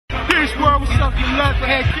Peace World, what's up? You left. I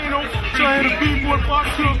had Keno, chilling here the BBoy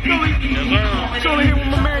BBQ in Philly. Chilling here with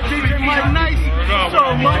my man DJ MIKE NYSE. What's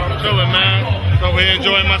up, Mike? Chilling, man. Over here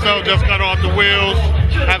enjoying myself, just got off the wheels.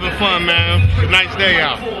 Having fun, man. It's a nice day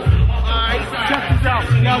out. Alright, check this out.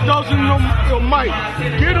 Now, those who know Mike,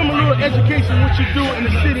 give them a little education what you do in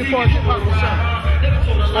the city as far as hip-hop concerned.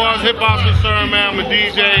 As far as hip-hop's concerned, man, I'm a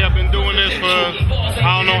DJ. I've been doing this for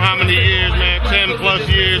I don't know how many years, man. 10 plus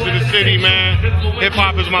years in the city, man.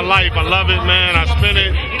 Hip-hop is my life. I love it, man. I spin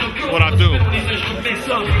it. It's what I do.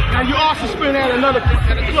 Now, you also spin at a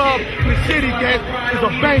club in the city that is a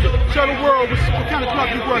banger. Tell the world what kind of club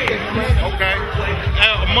you work at, man. Okay.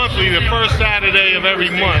 Monthly, the first Saturday of every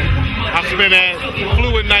month, I spin at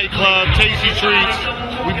Fluid Nightclub, Tasty Treats.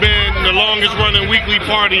 We've been the longest running weekly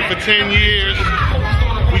party for 10 years.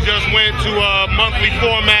 We just went to a monthly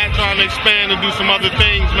format, trying to expand and do some other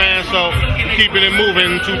things, man. So we're keeping it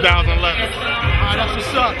moving in 2011. Alright, that's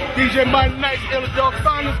what's up. DJ MIKE NYSE, Illidale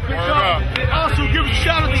Finest, big up. Also, give a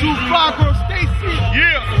shout out to Fly Girl Stacy.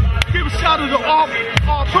 Yeah. Give a shout out to All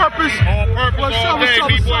Purpose. All Purpose, all day,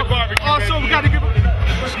 BBoy BBQ. Also, we got to give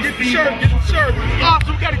get the shirt.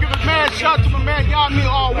 Also, we got to give a mad shout out to my man, y'all mean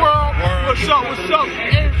all world. What's up?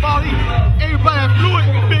 Everybody at Fluid,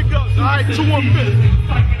 big ups. Alright, 215.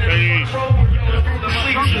 Peace.